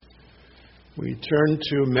We turn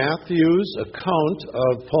to Matthew's account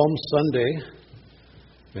of Palm Sunday,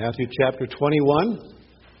 Matthew chapter 21,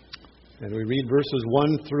 and we read verses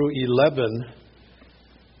 1 through 11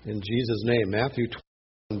 in Jesus' name. Matthew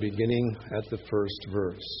 21, beginning at the first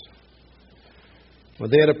verse.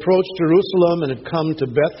 When they had approached Jerusalem and had come to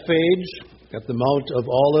Bethphage at the Mount of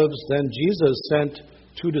Olives, then Jesus sent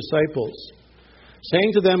 2 disciples,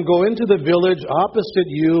 saying to them, "Go into the village opposite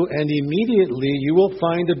you, and immediately you will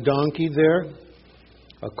find a donkey there,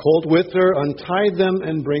 a colt with her. Untie them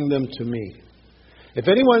and bring them to me. If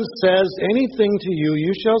anyone says anything to you,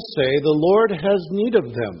 you shall say, 'The Lord has need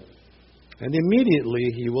of them,' and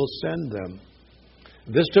immediately he will send them."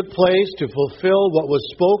 This took place to fulfill what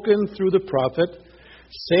was spoken through the prophet.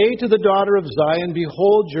 "Say to the daughter of Zion,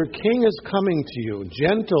 Behold, your king is coming to you,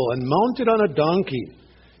 gentle and mounted on a donkey,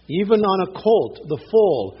 even on a colt, the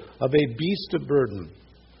foal of a beast of burden."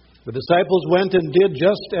 The disciples went and did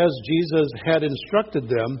just as Jesus had instructed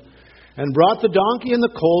them, and brought the donkey and the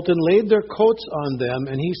colt, and laid their coats on them,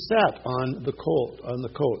 and he sat on the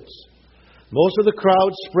coats. Most of the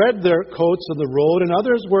crowd spread their coats on the road, and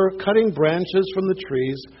others were cutting branches from the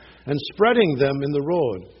trees and spreading them in the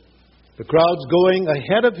road. The crowds going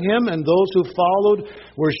ahead of him and those who followed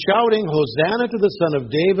were shouting, "Hosanna to the Son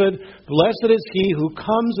of David! Blessed is he who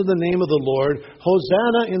comes in the name of the Lord!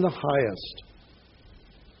 Hosanna in the highest!"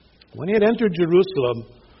 When he had entered Jerusalem,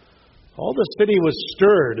 all the city was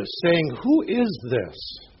stirred, saying, "Who is this?"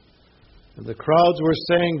 And the crowds were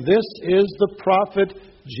saying, "This is the prophet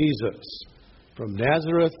Jesus from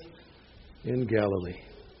Nazareth in Galilee."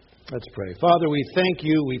 Let's pray. Father, we thank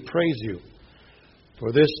you, we praise you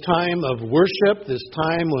for this time of worship, this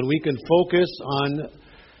time when we can focus on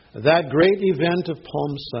that great event of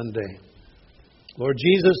Palm Sunday. Lord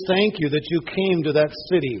Jesus, thank you that you came to that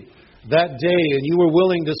city that day and you were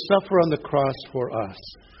willing to suffer on the cross for us.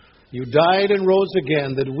 You died and rose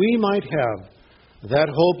again that we might have that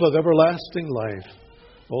hope of everlasting life.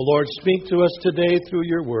 Oh Lord, speak to us today through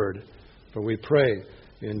your word, for we pray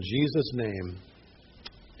in Jesus' name.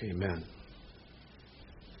 Amen.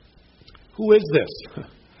 Who is this?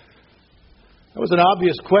 That was an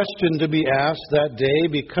obvious question to be asked that day,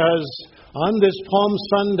 because on this Palm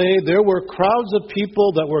Sunday there were crowds of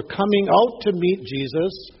people that were coming out to meet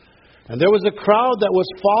Jesus, and there was a crowd that was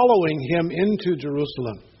following him into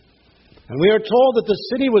Jerusalem. And we are told that the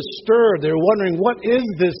city was stirred. They were wondering, what is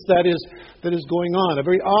this that is going on? A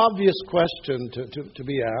very obvious question to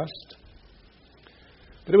be asked.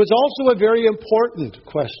 But it was also a very important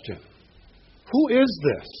question. Who is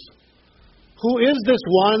this? Who is this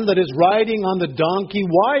one that is riding on the donkey?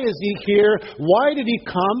 Why is he here? Why did he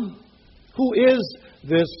come? Who is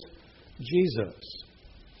this Jesus?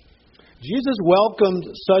 Jesus welcomed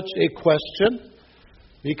such a question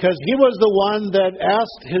because he was the one that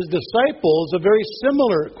asked his disciples a very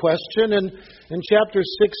similar question in chapter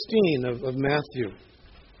 16 of Matthew.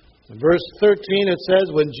 In verse 13 it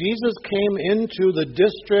says, "When Jesus came into the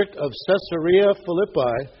district of Caesarea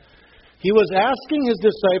Philippi, he was asking his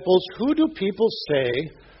disciples, 'Who do people say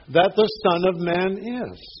that the Son of Man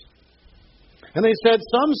is?' And they said,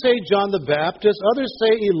 'Some say John the Baptist, others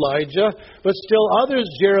say Elijah, but still others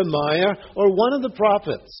Jeremiah or one of the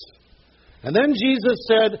prophets.' And then Jesus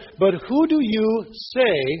said, 'But who do you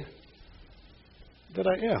say that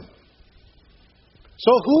I am?'"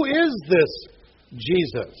 So who is this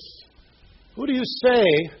Jesus? Who do you say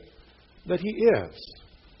that he is?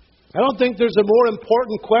 I don't think there's a more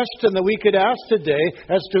important question that we could ask today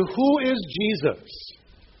as to who is Jesus?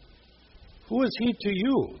 Who is he to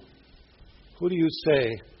you? Who do you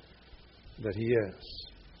say that he is?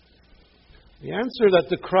 The answer that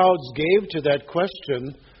the crowds gave to that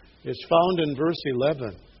question is found in verse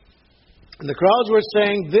 11. And the crowds were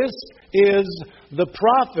saying, "This is the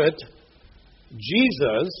prophet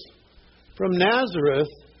Jesus from Nazareth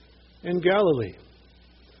in Galilee."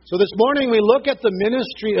 So this morning we look at the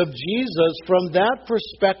ministry of Jesus from that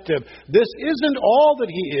perspective. This isn't all that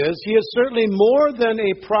he is. He is certainly more than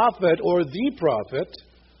a prophet or the prophet.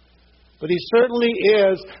 But he certainly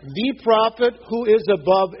is the prophet who is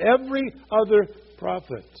above every other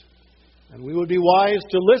prophet. And we would be wise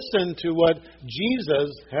to listen to what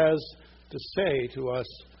Jesus has to say to us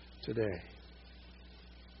today.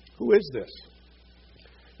 Who is this?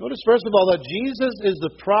 Notice first of all that Jesus is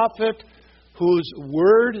the prophet whose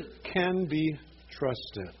word can be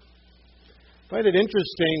trusted. I find it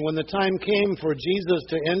interesting, when the time came for Jesus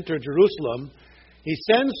to enter Jerusalem, he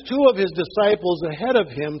sends 2 of his disciples ahead of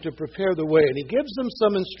him to prepare the way, and he gives them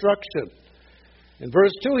some instruction. In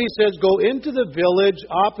verse 2 he says, "Go into the village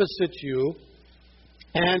opposite you,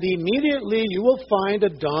 And immediately you will find a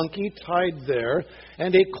donkey tied there,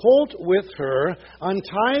 and a colt with her.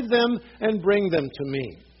 Untie them and bring them to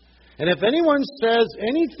me. And if anyone says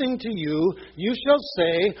anything to you, you shall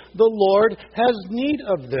say, the Lord has need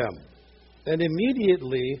of them. And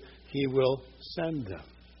immediately He will send them.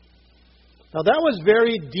 Now that was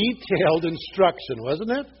very detailed instruction,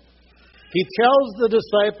 wasn't it? He tells the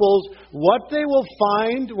disciples what they will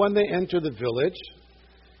find when they enter the village.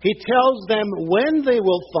 He tells them when they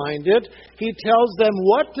will find it. He tells them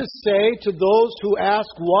what to say to those who ask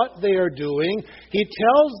what they are doing. He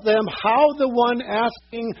tells them how the one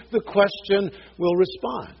asking the question will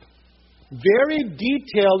respond. Very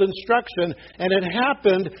detailed instruction, and it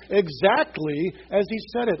happened exactly as He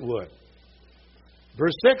said it would.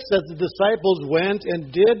 Verse 6 says the disciples went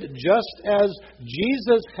and did just as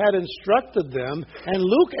Jesus had instructed them. And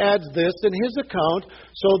Luke adds this in his account.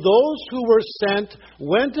 So those who were sent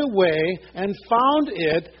went away and found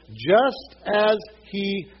it just as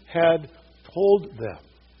He had told them.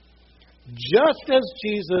 Just as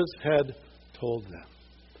Jesus had told them.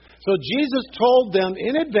 So Jesus told them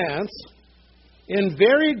in advance, in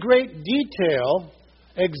very great detail,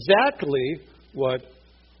 exactly what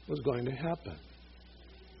was going to happen.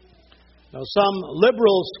 Now, some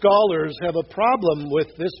liberal scholars have a problem with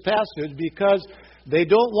this passage because they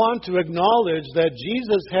don't want to acknowledge that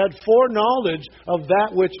Jesus had foreknowledge of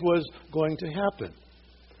that which was going to happen.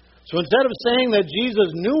 So instead of saying that Jesus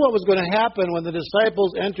knew what was going to happen when the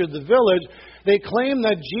disciples entered the village, they claim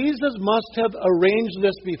that Jesus must have arranged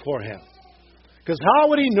this beforehand. Because how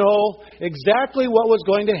would He know exactly what was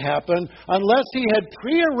going to happen unless He had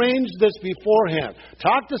prearranged this beforehand?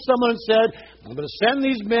 Talked to someone and said, I'm going to send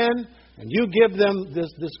these men, and you give them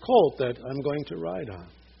this colt that I'm going to ride on.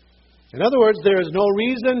 In other words, there is no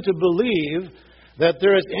reason to believe that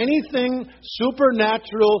there is anything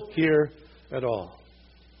supernatural here at all.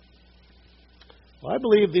 Well, I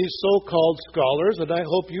believe these so-called scholars, and I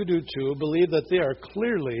hope you do too, believe that they are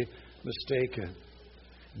clearly mistaken.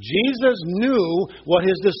 Jesus knew what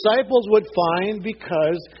His disciples would find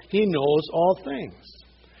because He knows all things.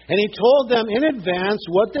 And He told them in advance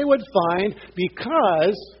what they would find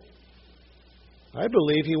because I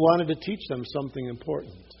believe He wanted to teach them something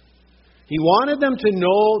important. He wanted them to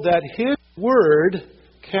know that His word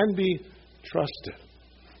can be trusted.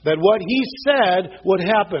 That what He said would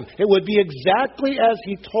happen. It would be exactly as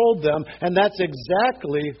He told them, and that's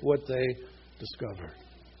exactly what they discovered.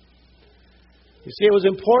 You see, it was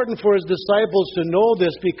important for His disciples to know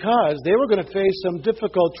this because they were going to face some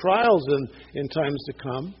difficult trials in times to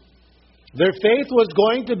come. Their faith was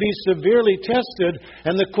going to be severely tested,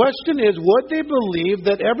 and the question is, would they believe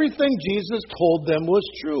that everything Jesus told them was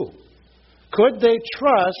true? Could they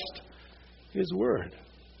trust His word?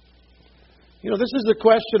 You know, this is the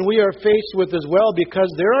question we are faced with as well, because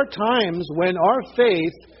there are times when our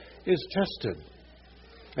faith is tested.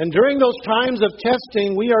 And during those times of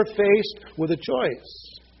testing, we are faced with a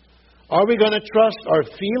choice. Are we going to trust our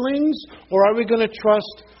feelings, or are we going to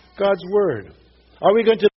trust God's word? Are we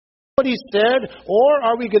going to what He said, or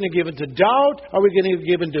are we going to give in to doubt? Are we going to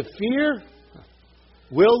give in to fear?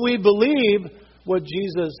 Will we believe what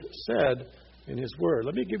Jesus said in His word?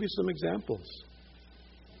 Let me give you some examples.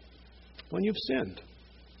 When you've sinned,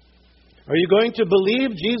 are you going to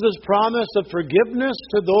believe Jesus' promise of forgiveness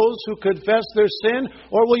to those who confess their sin,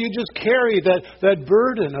 or will you just carry that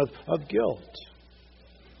burden of guilt?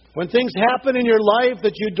 When things happen in your life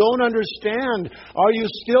that you don't understand, are you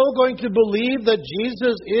still going to believe that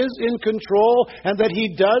Jesus is in control and that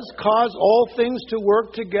He does cause all things to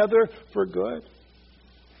work together for good?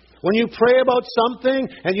 When you pray about something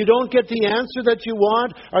and you don't get the answer that you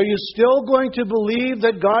want, are you still going to believe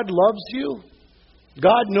that God loves you?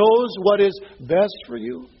 God knows what is best for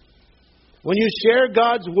you? When you share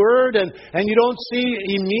God's word and you don't see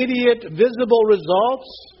immediate visible results,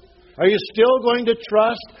 are you still going to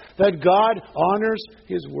trust that God honors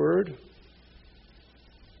His word?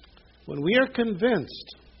 When we are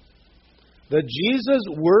convinced that Jesus'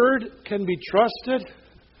 word can be trusted,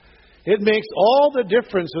 it makes all the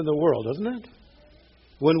difference in the world, doesn't it?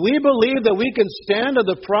 When we believe that we can stand on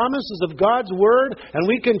the promises of God's word and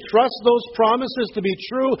we can trust those promises to be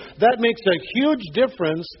true, that makes a huge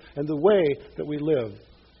difference in the way that we live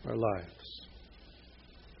our lives.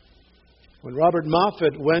 When Robert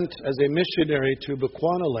Moffat went as a missionary to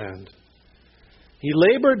Bechuanaland, he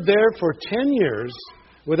labored there for 10 years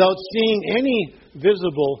without seeing any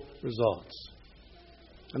visible results.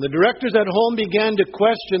 And the directors at home began to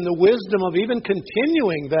question the wisdom of even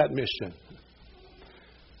continuing that mission.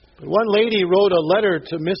 But one lady wrote a letter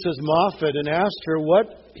to Mrs. Moffat and asked her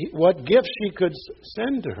what gift she could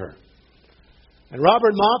send to her. And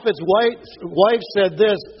Robert Moffat's wife said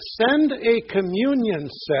this, "Send a communion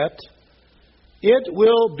set. It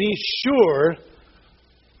will be sure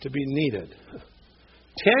to be needed."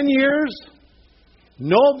 10 years,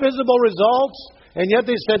 no visible results, and yet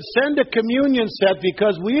they said, "Send a communion set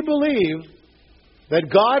because we believe that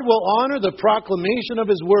God will honor the proclamation of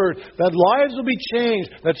His Word, that lives will be changed,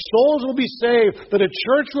 that souls will be saved, that a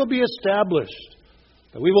church will be established,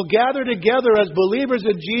 that we will gather together as believers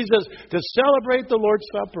in Jesus to celebrate the Lord's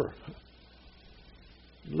Supper."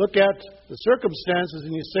 You look at the circumstances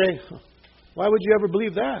and you say, why would you ever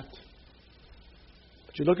believe that?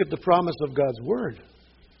 But you look at the promise of God's Word.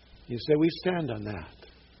 You say, we stand on that.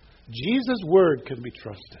 Jesus' Word can be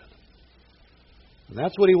trusted. And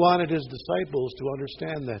that's what He wanted His disciples to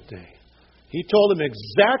understand that day. He told them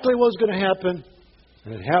exactly what was going to happen,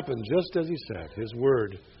 and it happened just as He said. His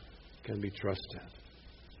Word can be trusted.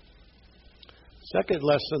 Second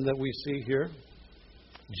lesson that we see here,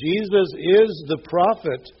 Jesus is the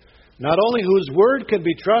prophet, not only whose word can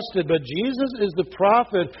be trusted, but Jesus is the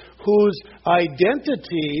prophet whose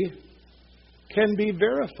identity can be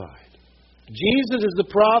verified. Jesus is the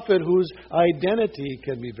prophet whose identity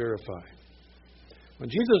can be verified. When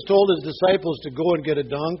Jesus told His disciples to go and get a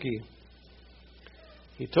donkey,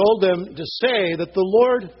 He told them to say that the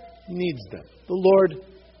Lord needs them. The Lord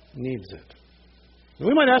needs it. And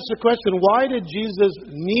we might ask the question, why did Jesus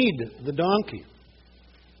need the donkey?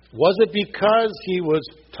 Was it because He was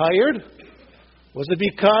tired? Was it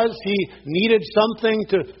because He needed something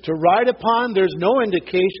to ride upon? There's no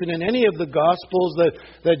indication in any of the Gospels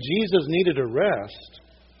that Jesus needed a rest.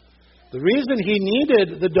 The reason He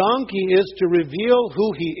needed the donkey is to reveal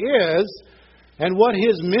who He is and what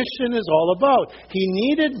His mission is all about. He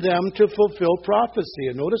needed them to fulfill prophecy.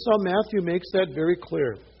 And notice how Matthew makes that very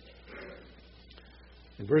clear.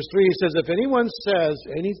 In verse 3 he says, "If anyone says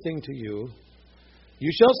anything to you,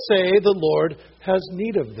 you shall say the Lord has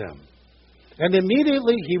need of them. And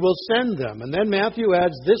immediately He will send them." And then Matthew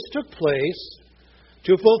adds, "This took place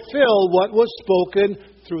to fulfill what was spoken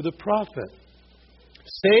through the prophet.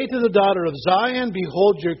 Say to the daughter of Zion,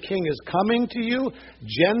 behold, your king is coming to you,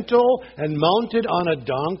 gentle and mounted on a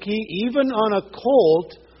donkey, even on a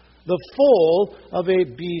colt, the foal of a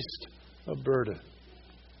beast of burden."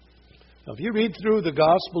 Now, if you read through the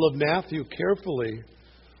Gospel of Matthew carefully,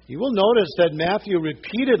 you will notice that Matthew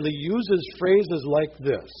repeatedly uses phrases like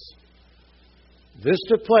this. This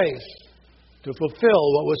took place to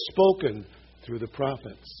fulfill what was spoken through the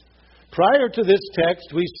prophets. Prior to this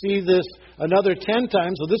text, we see this another 10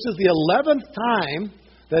 times. So this is the 11th time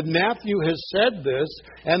that Matthew has said this,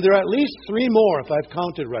 and there are at least 3 more if I've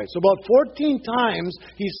counted right. So about 14 times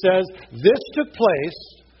he says, this took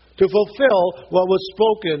place to fulfill what was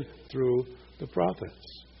spoken through the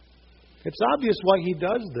prophets. It's obvious why he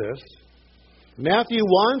does this. Matthew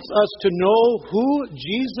wants us to know who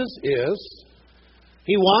Jesus is.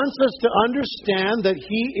 He wants us to understand that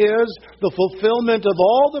He is the fulfillment of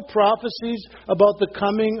all the prophecies about the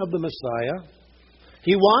coming of the Messiah.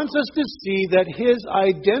 He wants us to see that His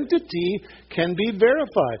identity can be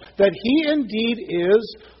verified, that He indeed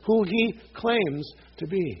is who He claims to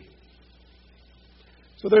be.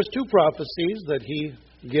 So there's 2 prophecies that He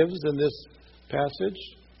gives in this passage.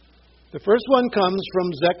 The first one comes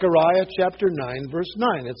from Zechariah chapter 9, verse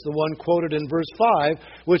 9. It's the one quoted in verse 5,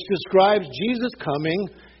 which describes Jesus coming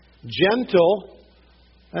gentle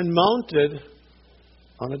and mounted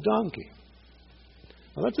on a donkey.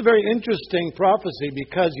 Now, that's a very interesting prophecy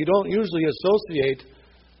because you don't usually associate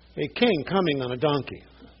a king coming on a donkey.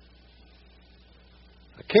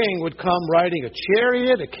 A king would come riding a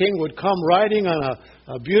chariot. A king would come riding on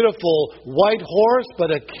a beautiful white horse.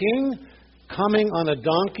 But a king coming on a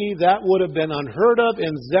donkey, that would have been unheard of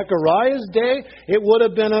in Zechariah's day. It would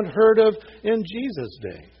have been unheard of in Jesus'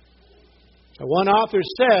 day. One author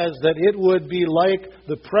says that it would be like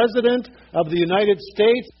the President of the United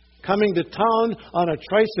States coming to town on a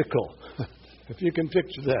tricycle. If you can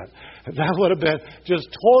picture that. That would have been just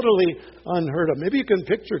totally unheard of. Maybe you can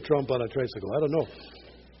picture Trump on a tricycle. I don't know.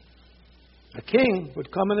 A king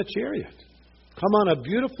would come in a chariot. Come on a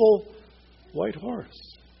beautiful white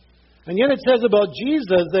horse. And yet it says about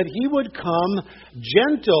Jesus that He would come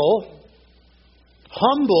gentle,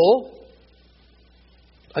 humble,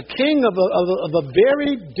 a king of a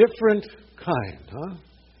very different kind.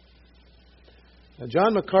 Now,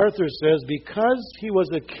 John MacArthur says, because He was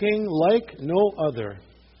a king like no other,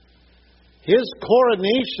 His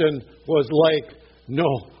coronation was like no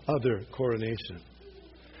other coronation.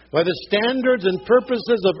 By the standards and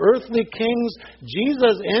purposes of earthly kings,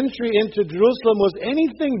 Jesus' entry into Jerusalem was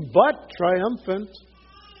anything but triumphant.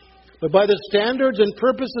 But by the standards and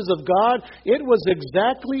purposes of God, it was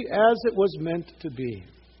exactly as it was meant to be.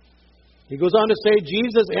 He goes on to say,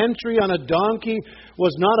 Jesus' entry on a donkey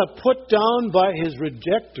was not a put down by his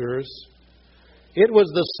rejectors. It was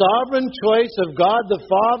the sovereign choice of God the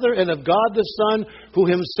Father and of God the Son, who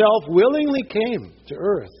himself willingly came to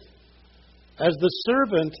earth as the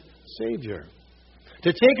servant Savior,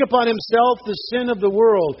 to take upon himself the sin of the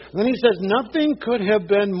world. And then he says, nothing could have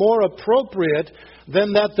been more appropriate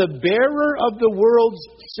than that the bearer of the world's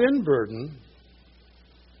sin burden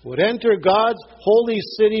would enter God's holy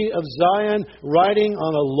city of Zion riding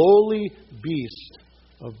on a lowly beast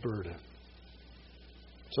of burden.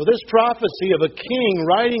 So this prophecy of a king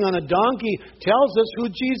riding on a donkey tells us who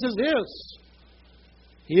Jesus is.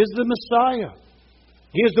 He is the Messiah.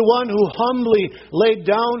 He is the one who humbly laid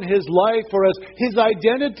down his life for us. His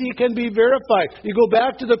identity can be verified. You go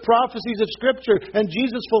back to the prophecies of Scripture, and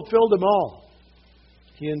Jesus fulfilled them all.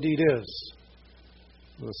 He indeed is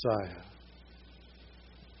the Messiah.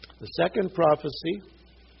 The second prophecy,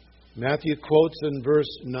 Matthew quotes in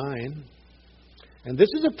verse 9. And this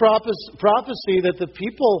is a prophecy that the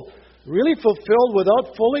people really fulfilled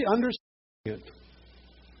without fully understanding it.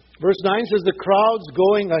 Verse 9 says, the crowds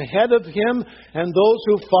going ahead of him and those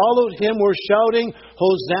who followed him were shouting,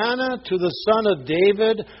 Hosanna to the Son of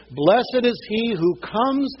David. Blessed is he who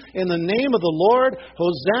comes in the name of the Lord.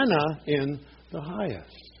 Hosanna in the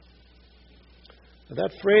highest. Now,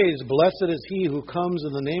 that phrase, blessed is he who comes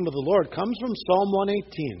in the name of the Lord, comes from Psalm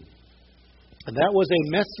 118. And that was a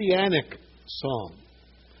messianic psalm.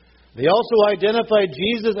 They also identified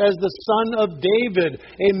Jesus as the Son of David,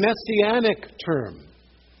 a messianic term.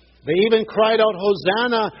 They even cried out,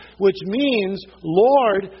 Hosanna, which means,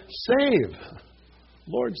 Lord, save.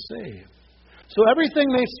 Lord, save. So everything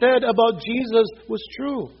they said about Jesus was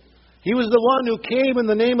true. He was the one who came in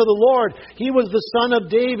the name of the Lord. He was the Son of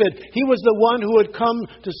David. He was the one who had come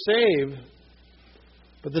to save.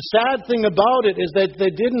 But the sad thing about it is that they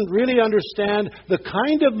didn't really understand the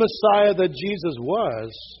kind of Messiah that Jesus was,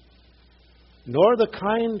 nor the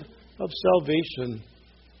kind of salvation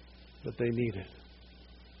that they needed.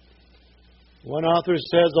 One author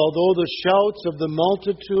says, although the shouts of the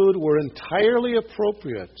multitude were entirely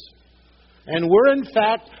appropriate and were in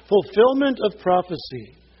fact fulfillment of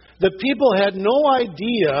prophecy, the people had no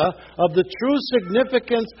idea of the true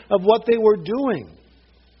significance of what they were doing,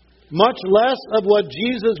 much less of what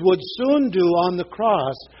Jesus would soon do on the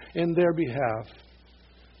cross in their behalf.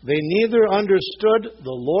 They neither understood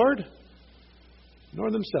the Lord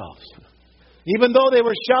nor themselves. Even though they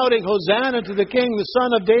were shouting, Hosanna to the King, the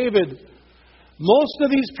Son of David, most of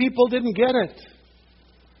these people didn't get it.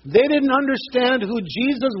 They didn't understand who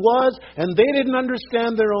Jesus was, and they didn't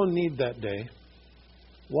understand their own need that day.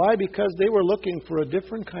 Why? Because they were looking for a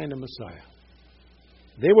different kind of Messiah.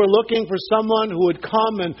 They were looking for someone who would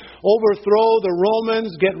come and overthrow the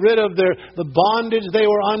Romans, get rid of the bondage they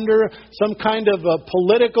were under, some kind of a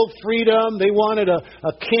political freedom. They wanted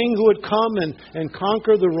a king who would come and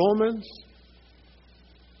conquer the Romans.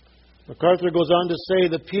 MacArthur goes on to say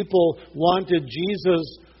the people wanted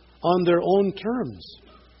Jesus on their own terms.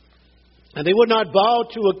 And they would not bow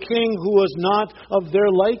to a king who was not of their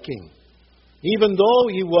liking, even though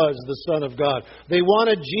he was the Son of God. They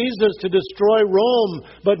wanted Jesus to destroy Rome,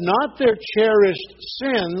 but not their cherished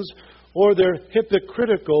sins or their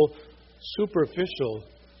hypocritical, superficial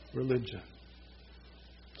religion.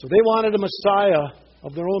 So they wanted a Messiah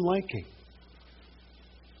of their own liking.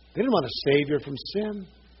 They didn't want a Savior from sin.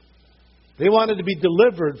 They wanted to be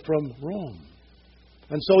delivered from Rome.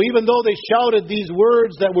 And so even though they shouted these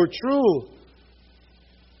words that were true,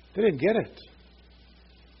 they didn't get it.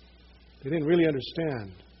 They didn't really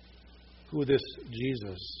understand who this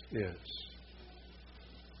Jesus is.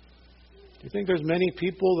 Do you think there's many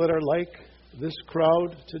people that are like this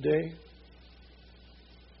crowd today?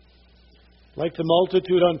 Like the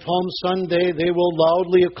multitude on Palm Sunday, they will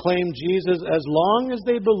loudly acclaim Jesus as long as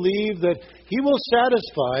they believe that He will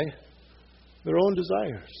satisfy their own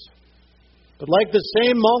desires. But like the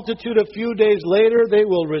same multitude a few days later, they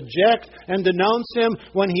will reject and denounce Him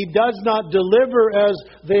when He does not deliver as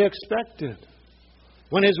they expected.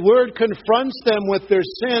 When His Word confronts them with their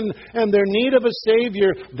sin and their need of a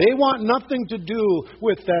Savior, they want nothing to do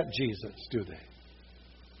with that Jesus, do they?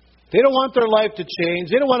 They don't want their life to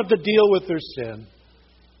change. They don't want them to deal with their sin.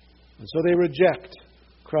 And so they reject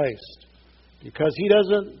Christ because He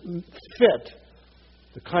doesn't fit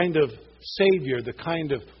the kind of Savior, the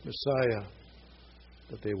kind of Messiah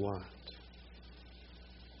that they want.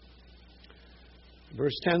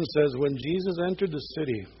 Verse 10 says, when Jesus entered the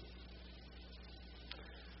city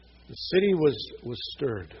was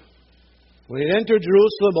stirred. When he entered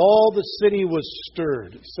Jerusalem, all the city was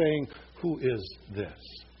stirred, saying, "Who is this?"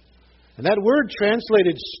 And that word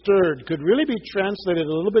translated stirred could really be translated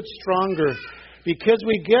a little bit stronger, because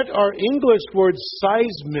we get our English word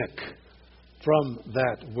seismic from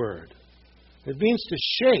that word. It means to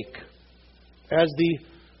shake, as the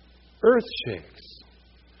earth shakes.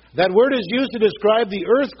 That word is used to describe the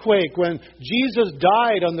earthquake when Jesus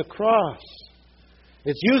died on the cross.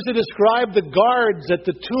 It's used to describe the guards at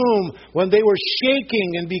the tomb when they were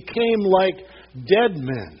shaking and became like dead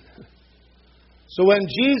men. So when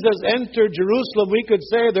Jesus entered Jerusalem, we could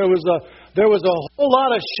say there was a whole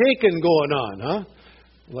lot of shaking going on, huh?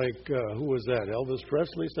 Like, who was that? Elvis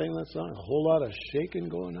Presley sang that song? A whole lot of shaking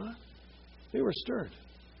going on? They were stirred.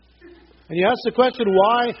 And you ask the question,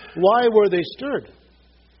 why were they stirred?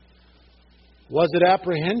 Was it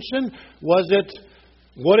apprehension? Was it,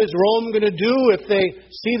 what is Rome going to do if they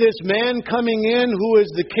see this man coming in who is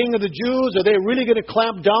the king of the Jews? Are they really going to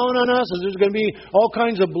clamp down on us? Is there going to be all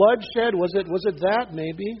kinds of bloodshed? Was it that,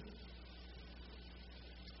 maybe?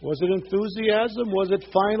 Was it enthusiasm? Was it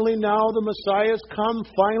finally now the Messiah has come?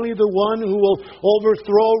 Finally the one who will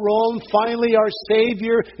overthrow Rome? Finally our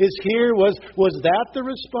Savior is here? Was that the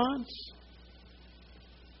response?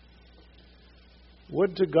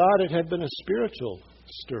 Would to God it had been a spiritual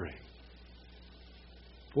stirring.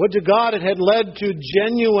 Would to God it had led to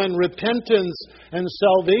genuine repentance and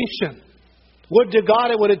salvation. Would to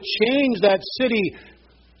God it would have changed that city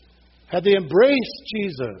had they embraced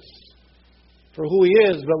Jesus for who He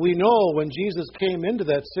is. But we know when Jesus came into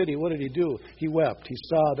that city, what did He do? He wept. He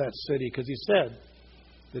saw that city because He said,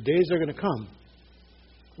 the days are going to come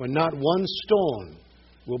when not one stone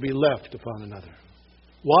will be left upon another.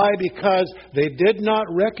 Why? Because they did not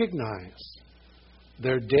recognize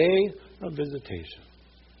their day of visitation.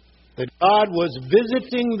 That God was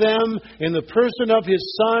visiting them in the person of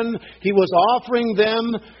His Son. He was offering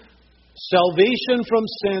them salvation from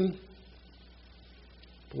sin.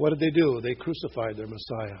 But what did they do? They crucified their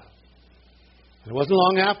Messiah. It wasn't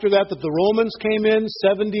long after that the Romans came in,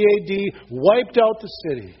 70 AD, wiped out the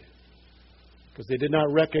city because they did not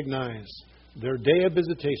recognize their day of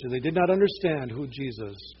visitation. They did not understand who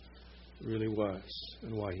Jesus really was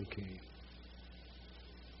and why He came.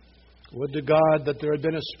 Would to God that there had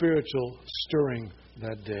been a spiritual stirring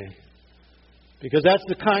that day. Because that's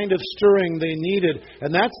the kind of stirring they needed.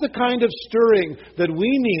 And that's the kind of stirring that we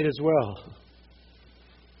need as well.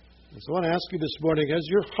 And so I want to ask you this morning, has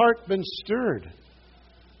your heart been stirred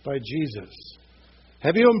by Jesus?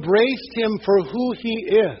 Have you embraced Him for who He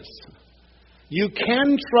is? You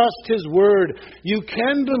can trust His Word. You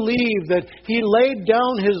can believe that He laid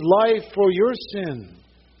down His life for your sin.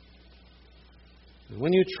 And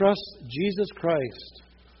when you trust Jesus Christ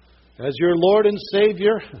as your Lord and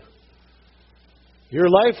Savior, your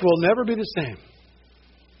life will never be the same.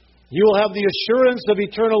 You will have the assurance of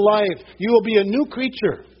eternal life. You will be a new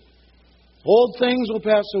creature. Old things will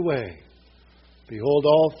pass away. Behold,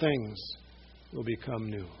 all things will become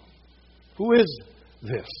new. Who is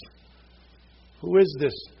this? Who is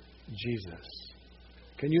this Jesus?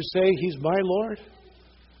 Can you say He's my Lord?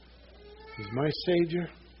 He's my Savior?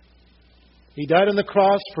 He died on the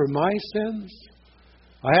cross for my sins.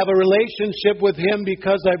 I have a relationship with Him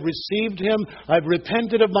because I've received Him. I've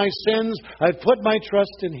repented of my sins. I've put my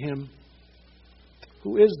trust in Him.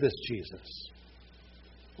 Who is this Jesus?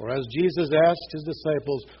 Or as Jesus asked His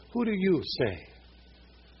disciples, who do you say?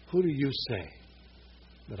 Who do you say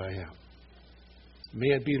that I am?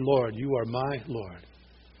 May it be, Lord, you are my Lord.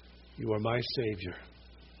 You are my Savior.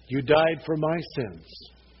 You died for my sins.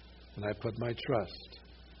 And I put my trust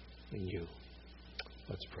in you.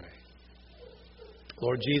 Let's pray.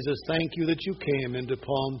 Lord Jesus, thank you that you came into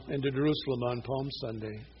Jerusalem on Palm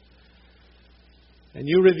Sunday. And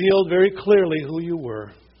you revealed very clearly who you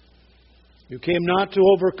were. You came not to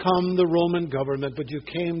overcome the Roman government, but you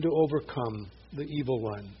came to overcome the evil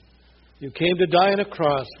one. You came to die on a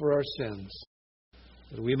cross for our sins,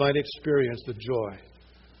 that we might experience the joy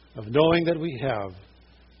of knowing that we have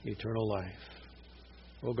eternal life.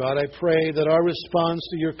 Oh God, I pray that our response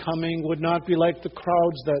to your coming would not be like the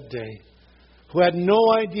crowds that day, who had no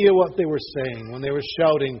idea what they were saying when they were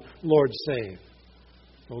shouting, Lord, save.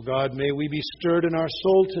 Oh God, may we be stirred in our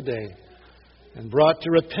soul today and brought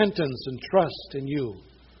to repentance and trust in you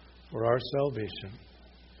for our salvation.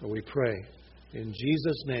 For we pray in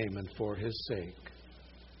Jesus' name and for His sake.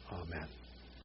 Amen.